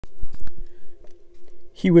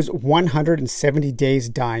He was 170 days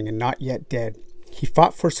dying and not yet dead. He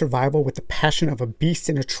fought for survival with the passion of a beast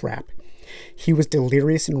in a trap. He was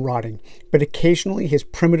delirious and rotting, but occasionally his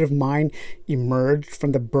primitive mind emerged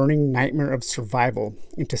from the burning nightmare of survival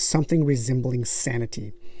into something resembling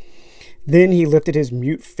sanity. Then he lifted his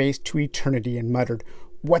mute face to eternity and muttered,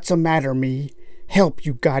 "What's the matter, me? Help,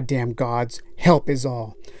 you goddamn gods. Help is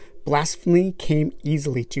all." Blasphemy came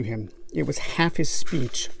easily to him. It was half his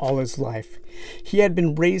speech all his life. He had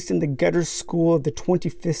been raised in the gutter school of the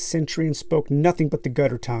 25th century and spoke nothing but the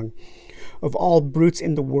gutter tongue. Of all brutes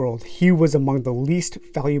in the world, he was among the least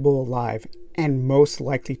valuable alive and most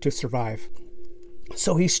likely to survive.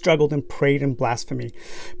 So he struggled and prayed in blasphemy,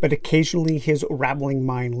 but occasionally his rattling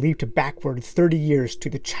mind leaped backward 30 years to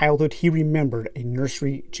the childhood he remembered a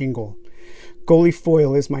nursery jingle.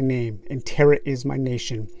 "Golifoil is my name, and Terra is my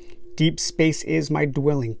nation. Deep space is my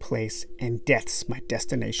dwelling place, and death's my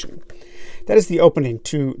destination." That is the opening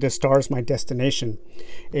to The Star's My Destination,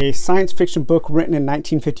 a science fiction book written in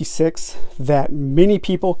 1956 that many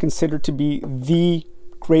people consider to be the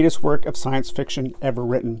greatest work of science fiction ever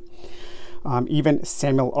written. Even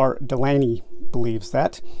Samuel R. Delany believes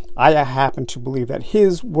that. I happen to believe that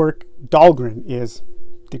his work, Dahlgren, is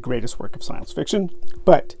the greatest work of science fiction,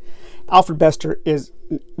 but Alfred Bester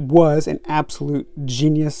was an absolute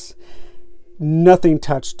genius. Nothing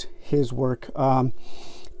touched his work.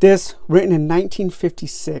 This, written in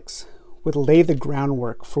 1956, would lay the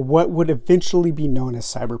groundwork for what would eventually be known as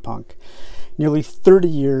cyberpunk. Nearly 30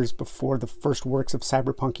 years before the first works of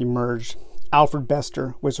cyberpunk emerged, Alfred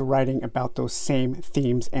Bester was writing about those same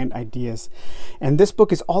themes and ideas. And this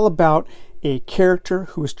book is all about a character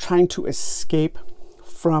who is trying to escape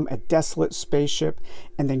from a desolate spaceship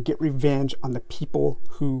and then get revenge on the people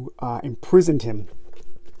who imprisoned him.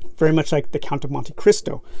 Very much like the Count of Monte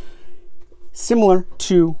Cristo. Similar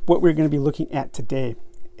to what we're going to be looking at today,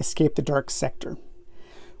 Escape the Dark Sector,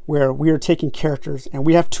 where we are taking characters and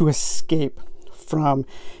we have to escape from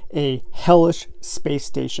a hellish space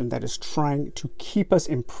station that is trying to keep us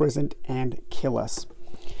imprisoned and kill us.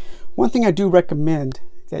 One thing I do recommend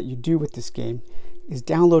that you do with this game is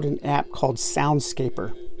download an app called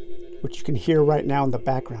Soundscaper, which you can hear right now in the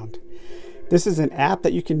background. This is an app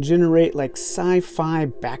that you can generate like sci-fi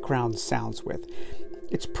background sounds with.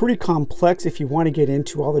 It's pretty complex if you want to get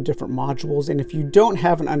into all the different modules, and if you don't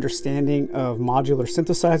have an understanding of modular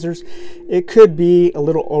synthesizers, it could be a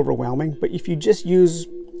little overwhelming, but if you just use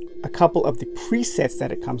a couple of the presets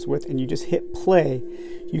that it comes with and you just hit play,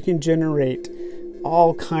 you can generate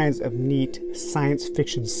all kinds of neat science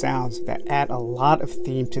fiction sounds that add a lot of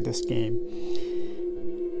theme to this game.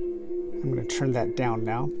 I'm going to turn that down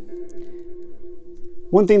now.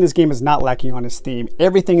 One thing this game is not lacking on is theme.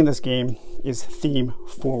 Everything in this game is theme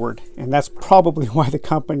forward, and that's probably why the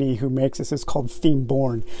company who makes this is called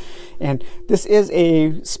Themeborn. And this is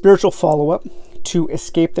a spiritual follow-up to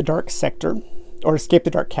Escape the Dark Sector, or Escape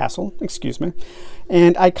the Dark Castle, excuse me.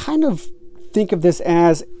 And I kind of think of this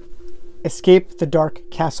as Escape the Dark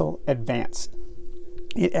Castle Advanced.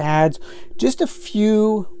 It adds just a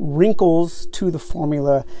few wrinkles to the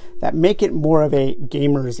formula that make it more of a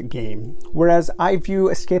gamer's game. Whereas I view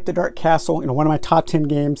Escape the Dark Castle, one of my top 10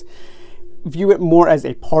 games, view it more as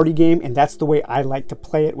a party game, and that's the way I like to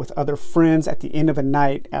play it with other friends at the end of a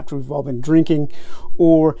night after we've all been drinking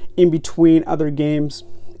or in between other games.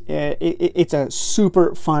 It's a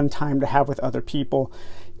super fun time to have with other people.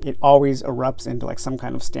 It always erupts into like some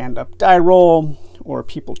kind of stand-up die roll or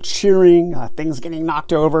people cheering, things getting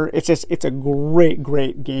knocked over. It's a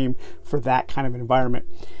great game for that kind of environment.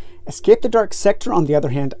 Escape the Dark Sector, on the other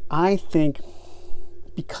hand, I think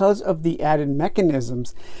because of the added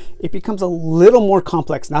mechanisms, it becomes a little more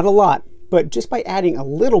complex. Not a lot, but just by adding a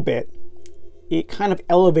little bit, it kind of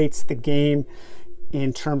elevates the game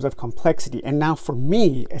in terms of complexity. And now for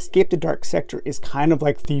me, Escape the Dark Sector is kind of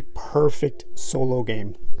like the perfect solo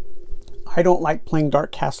game. I don't like playing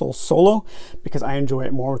Dark Castle solo because I enjoy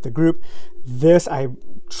it more with the group. This, I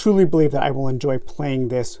truly believe that I will enjoy playing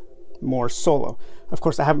this more solo. Of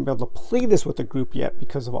course, I haven't been able to play this with a group yet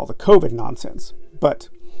because of all the COVID nonsense, but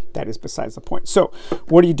that is besides the point. So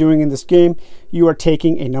what are you doing in this game? You are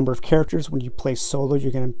taking a number of characters. When you play solo,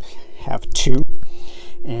 you're going to have 2.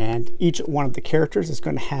 And each one of the characters is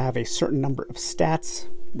going to have a certain number of stats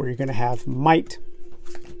where you're going to have might,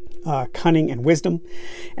 cunning, and wisdom.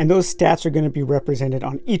 And those stats are going to be represented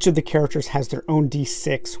on each of the characters has their own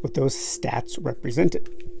D6 with those stats represented.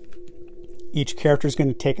 Each character is going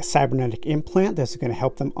to take a cybernetic implant that's going to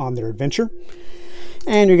help them on their adventure.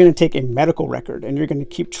 And you're going to take a medical record and you're going to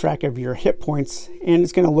keep track of your hit points, and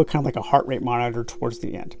it's going to look kind of like a heart rate monitor towards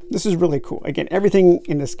the end. This is really cool. Again, everything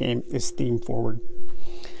in this game is theme forward.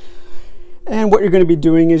 And what you're going to be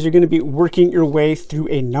doing is you're going to be working your way through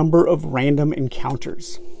a number of random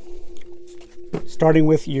encounters. Starting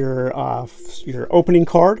with your opening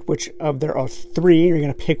card, which there are 3. You're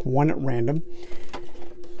going to pick one at random.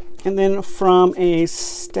 And then from a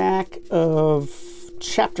stack of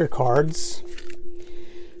chapter cards,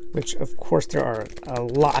 which of course there are a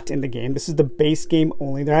lot in the game. This is the base game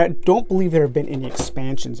only. I don't believe there have been any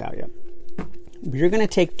expansions out yet. You're going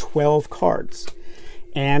to take 12 cards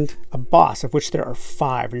and a boss, of which there are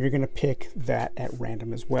 5, and you're going to pick that at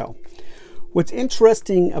random as well. What's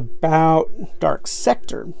interesting about Dark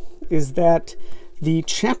Sector is that the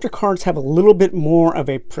chapter cards have a little bit more of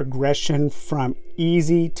a progression from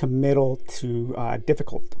easy to middle to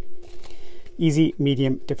difficult. Easy,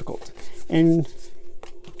 medium, difficult. And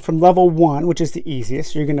from level 1, which is the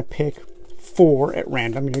easiest, you're going to pick 4 at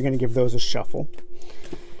random, and you're going to give those a shuffle.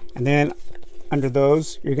 And then under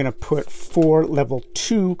those, you're going to put 4 level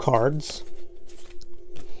 2 cards.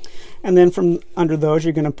 And then from under those,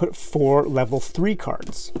 you're going to put 4 level 3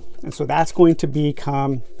 cards. And so that's going to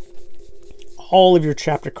become all of your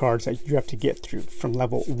chapter cards that you have to get through from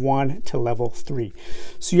level 1 to level 3.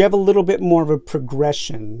 So you have a little bit more of a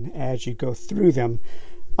progression as you go through them,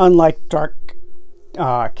 unlike Dark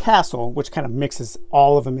Castle, which kind of mixes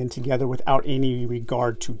all of them in together without any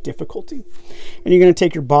regard to difficulty. And you're going to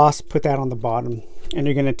take your boss, put that on the bottom, and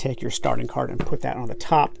you're going to take your starting card and put that on the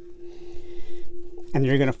top. And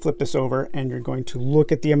you're going to flip this over, and you're going to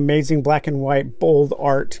look at the amazing black and white bold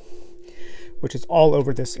art, which is all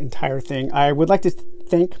over this entire thing. I would like to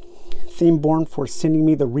thank Themeborn for sending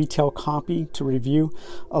me the retail copy to review,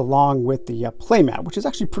 along with the playmat, which is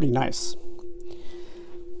actually pretty nice.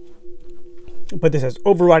 But this says,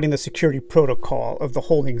 overriding the security protocol of the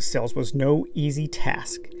holding cells was no easy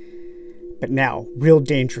task. But now, real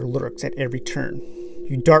danger lurks at every turn.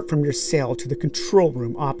 You dart from your cell to the control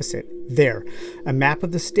room opposite. There, a map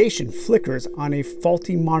of the station flickers on a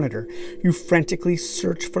faulty monitor. You frantically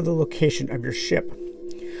search for the location of your ship.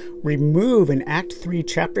 Remove an Act 3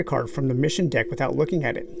 chapter card from the mission deck without looking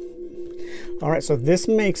at it. Alright, so this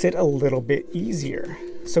makes it a little bit easier.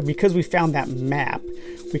 So because we found that map,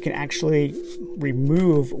 we can actually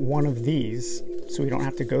remove one of these so we don't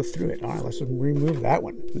have to go through it. Alright, let's remove that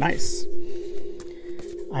one. Nice.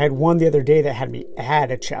 I had one the other day that had me add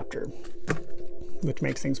a chapter, which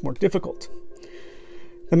makes things more difficult.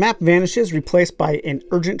 The map vanishes, replaced by an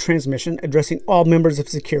urgent transmission addressing all members of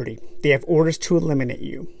security. They have orders to eliminate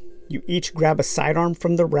you. You each grab a sidearm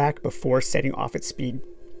from the rack before setting off at speed.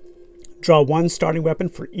 Draw one starting weapon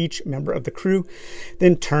for each member of the crew,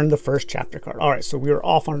 then turn the first chapter card. All right, so we are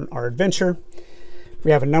off on our adventure.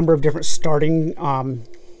 We have a number of different starting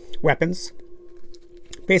weapons.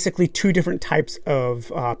 Basically 2 different types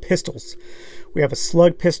of pistols. We have a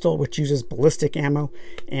slug pistol, which uses ballistic ammo,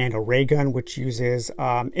 and a ray gun, which uses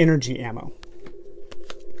energy ammo.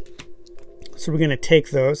 So we're going to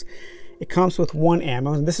take those. It comes with 1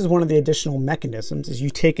 ammo, and this is one of the additional mechanisms, is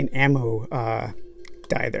you take an ammo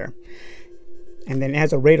die there. And then it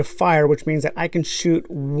has a rate of fire, which means that I can shoot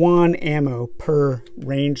 1 ammo per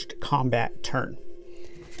ranged combat turn.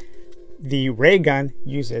 The ray gun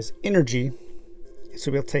uses energy,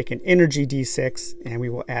 so we'll take an energy D6 and we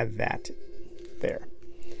will add that there.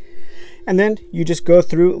 And then you just go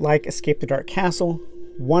through like Escape the Dark Castle.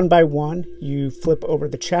 One by one, you flip over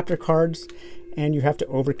the chapter cards and you have to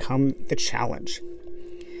overcome the challenge.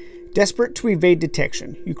 Desperate to evade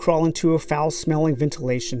detection, you crawl into a foul-smelling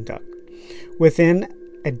ventilation duct. Within,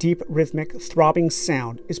 a deep, rhythmic, throbbing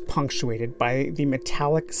sound is punctuated by the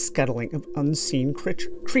metallic scuttling of unseen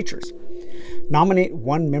creatures. Nominate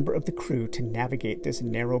 1 member of the crew to navigate this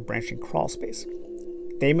narrow branching crawl space.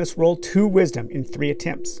 They must roll 2 wisdom in 3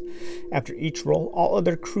 attempts. After each roll, all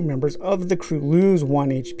other crew members of the crew lose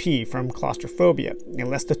 1 HP from claustrophobia,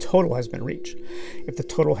 unless the total has been reached. If the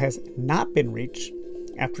total has not been reached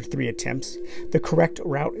after 3 attempts, the correct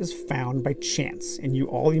route is found by chance, and you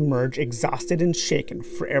all emerge exhausted and shaken,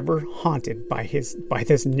 forever haunted by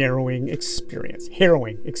this harrowing experience,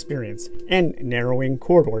 and narrowing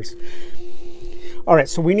corridors. All right,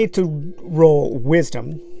 so we need to roll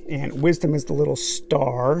wisdom, and wisdom is the little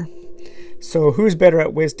star. So who's better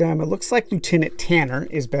at wisdom? It looks like Lieutenant Tanner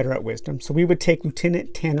is better at wisdom. So we would take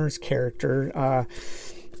Lieutenant Tanner's character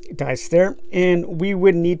dice there, and we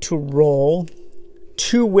would need to roll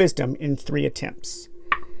 2 wisdom in 3 attempts.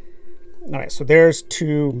 All right, so there's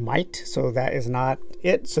 2 might, so that is not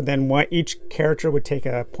it. So then each character would take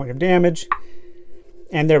a point of damage.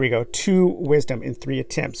 And there we go, 2 wisdom in 3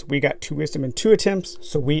 attempts. We got 2 wisdom in 2 attempts,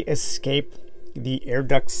 so we escape the air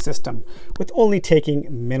duct system with only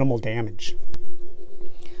taking minimal damage.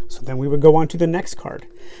 So So then we would go on to the next card.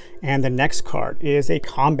 And the next card is a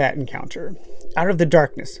combat encounter. Out of the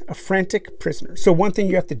darkness, a frantic prisoner. So one thing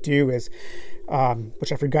you have to do is,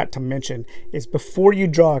 which I forgot to mention, is before you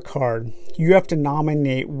draw a card, you have to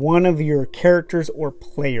nominate one of your characters or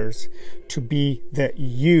players to be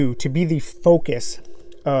the focus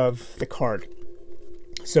of the card.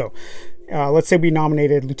 So let's say we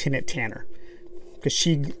nominated Lieutenant Tanner, because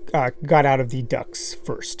she got out of the ducts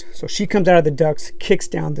first. So she comes out of the ducts, kicks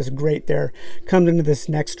down this grate there, comes into this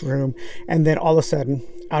next room, and then all of a sudden,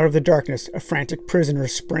 out of the darkness, a frantic prisoner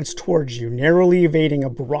sprints towards you, narrowly evading a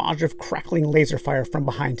barrage of crackling laser fire from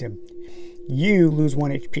behind him. You lose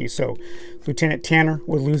 1 HP, so Lieutenant Tanner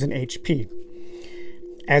will lose an HP.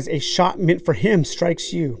 As a shot meant for him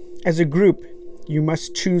strikes you, as a group, you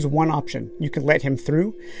must choose one option. You can let him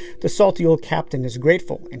through. The salty old captain is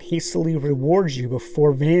grateful and hastily rewards you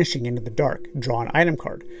before vanishing into the dark. Draw an item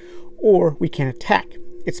card. Or we can attack.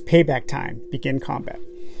 It's payback time. Begin combat.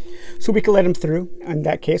 So we could let him through. In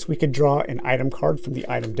that case, we could draw an item card from the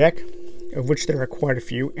item deck, of which there are quite a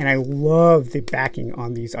few. And I love the backing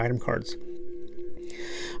on these item cards.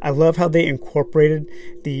 I love how they incorporated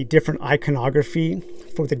the different iconography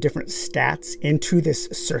for the different stats into this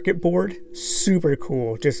circuit board. Super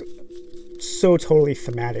cool, just so totally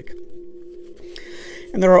thematic.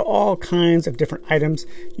 And there are all kinds of different items.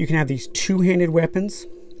 You can have these two-handed weapons,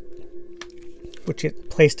 which is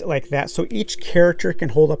placed like that. So each character can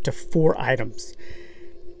hold up to 4 items,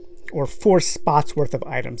 or 4 spots worth of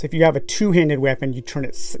items. If you have a two-handed weapon, you turn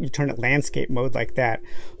it landscape mode like that.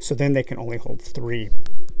 So then they can only hold 3.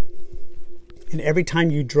 And every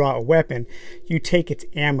time you draw a weapon, you take its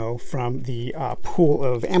ammo from the pool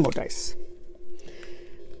of ammo dice.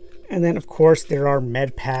 And then, of course, there are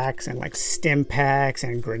med packs and like stim packs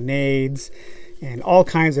and grenades and all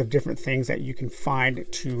kinds of different things that you can find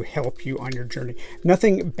to help you on your journey.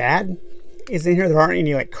 Nothing bad is in here. There aren't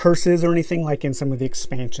any like curses or anything like in some of the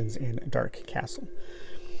expansions in Dark Castle.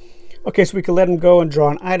 Okay, so we could let him go and draw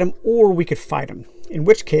an item, or we could fight him. In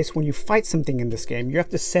which case, when you fight something in this game, you have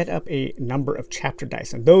to set up a number of chapter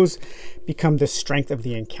dice, and those become the strength of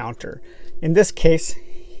the encounter. In this case,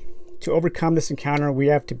 to overcome this encounter, we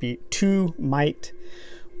have to beat 2 might,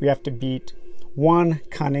 we have to beat 1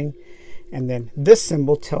 cunning, and then this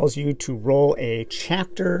symbol tells you to roll a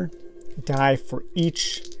chapter die for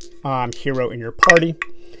each hero in your party,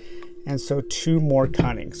 and so 2 more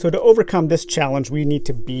cunning. So to overcome this challenge, we need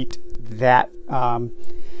to beat that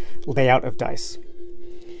layout of dice.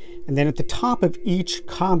 And then at the top of each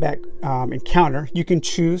combat encounter, you can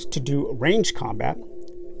choose to do range combat.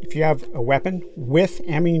 If you have a weapon with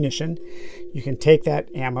ammunition, you can take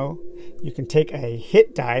that ammo. You can take a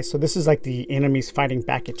hit die. So this is like the enemies fighting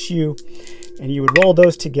back at you. And you would roll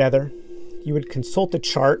those together. You would consult the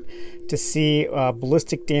chart to see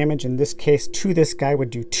ballistic damage. In this case, to this guy would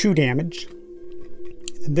do 2 damage.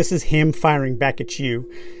 And this is him firing back at you.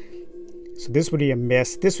 So this would be a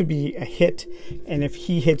miss. This would be a hit. And if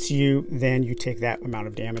he hits you, then you take that amount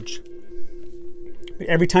of damage.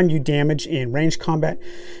 Every time you damage in range combat,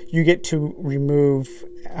 you get to remove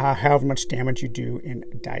however much damage you do in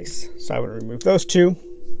dice. So I would remove those 2,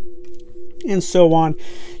 and so on.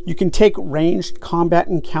 You can take ranged combat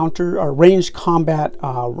encounter or ranged combat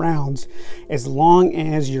rounds as long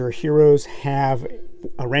as your heroes have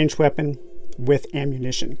a ranged weapon with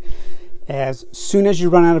ammunition. As soon as you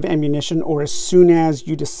run out of ammunition, or as soon as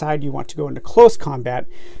you decide you want to go into close combat,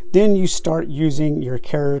 then you start using your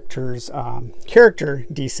character's character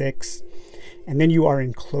D6, and then you are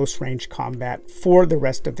in close range combat for the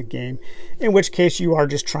rest of the game, in which case you are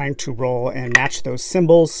just trying to roll and match those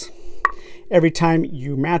symbols. Every time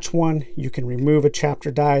you match one, you can remove a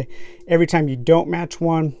chapter die. Every time you don't match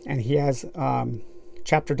one and he has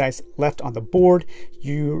chapter dice left on the board,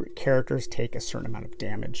 your characters take a certain amount of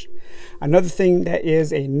damage. Another thing that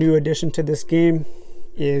is a new addition to this game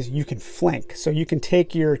is you can flank. So you can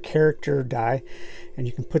take your character die and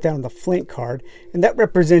you can put that on the flank card, and that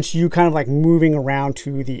represents you kind of like moving around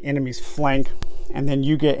to the enemy's flank, and then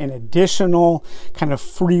you get an additional kind of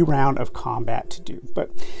free round of combat to do. But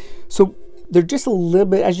so they're just a little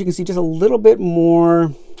bit, as you can see, just a little bit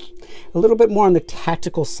more on the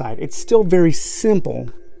tactical side. It's still very simple,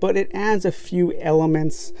 but it adds a few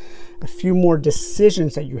elements, a few more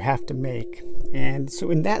decisions that you have to make. And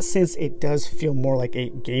so in that sense, it does feel more like a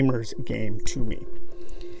gamer's game to me.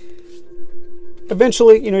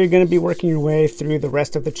 Eventually, you're going to be working your way through the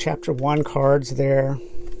rest of the chapter 1 cards there.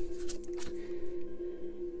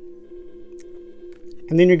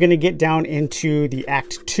 And then you're going to get down into the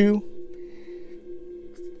Act 2.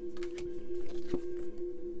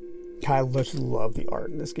 I just love the art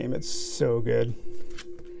in this game. It's so good.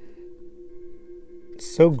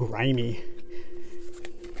 so grimy.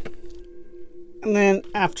 And then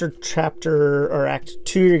after chapter or act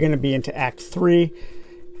 2, you're going to be into act 3.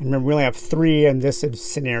 And remember, we only have 3 in this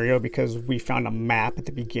scenario because we found a map at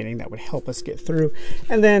the beginning that would help us get through.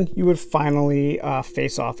 And then you would finally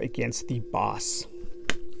face off against the boss.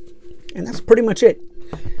 And that's pretty much it.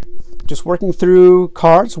 Just working through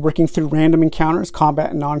cards, working through random encounters, combat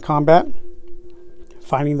and non-combat,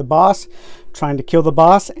 finding the boss, trying to kill the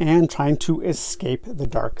boss, and trying to escape the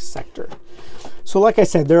dark sector. So like I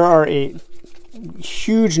said, there are a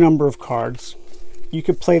huge number of cards. You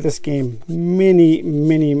could play this game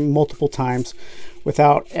multiple times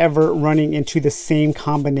without ever running into the same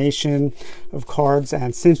combination of cards.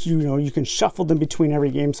 And since you can shuffle them between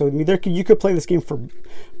every game, so I mean, you could play this game for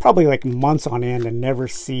probably like months on end and never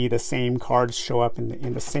see the same cards show up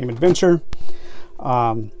in the same adventure.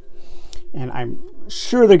 And I'm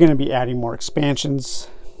sure they're going to be adding more expansions,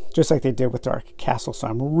 just like they did with Dark Castle. So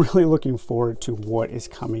I'm really looking forward to what is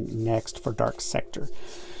coming next for Dark Sector.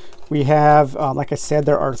 We have, like I said,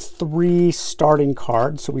 there are 3 starting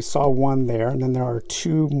cards. So we saw 1 there, and then there are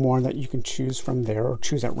 2 more that you can choose from there, or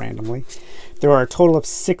choose at randomly. There are a total of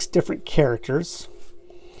 6 different characters.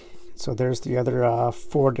 So there's the other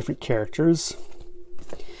 4 different characters.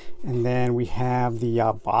 And then we have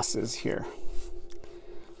the bosses here.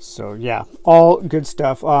 So yeah, all good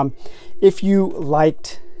stuff. If you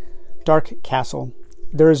liked Dark Castle,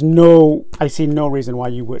 I see no reason why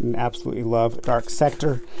you wouldn't absolutely love Dark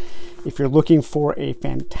Sector. If you're looking for a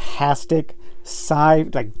fantastic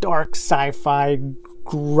dark sci-fi,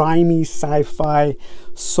 grimy sci-fi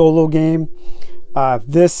solo game,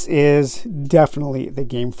 this is definitely the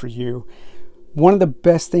game for you. One of the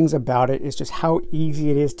best things about it is just how easy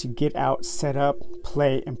it is to get out, set up,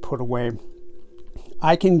 play, and put away.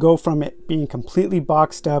 I can go from it being completely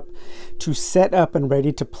boxed up to set up and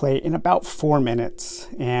ready to play in about 4 minutes.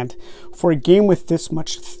 And for a game with this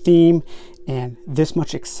much theme and this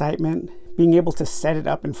much excitement, being able to set it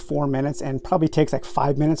up in 4 minutes and probably takes like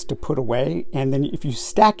 5 minutes to put away. And then if you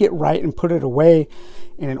stack it right and put it away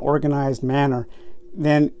in an organized manner,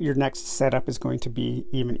 then your next setup is going to be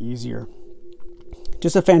even easier.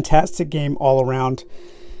 Just a fantastic game all around.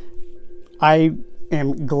 I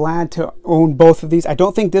am glad to own both of these. I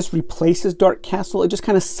don't think this replaces Dark Castle. It just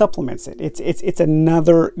kind of supplements it. It's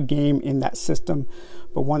another game in that system,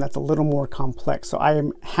 but one that's a little more complex. So I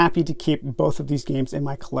am happy to keep both of these games in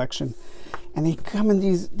my collection. And they come in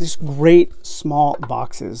these great small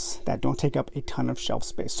boxes that don't take up a ton of shelf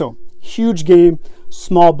space. So huge game,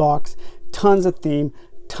 small box, tons of theme,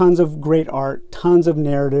 tons of great art, tons of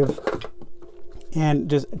narrative, and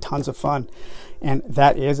just tons of fun. And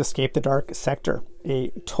that is Escape the Dark Sector, a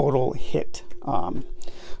total hit.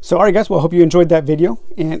 So all right guys, well, I hope you enjoyed that video,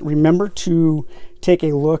 and remember to take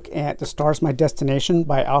a look at The Stars My Destination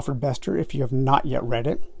by Alfred Bester if you have not yet read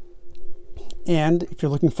it. And if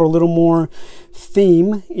you're looking for a little more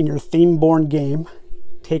theme in your theme-born game,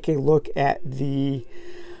 take a look at the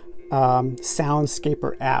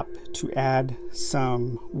Soundscaper app to add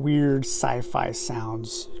some weird sci-fi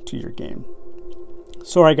sounds to your game.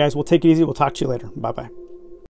 So all right guys, we'll take it easy. We'll talk to you later. Bye-bye.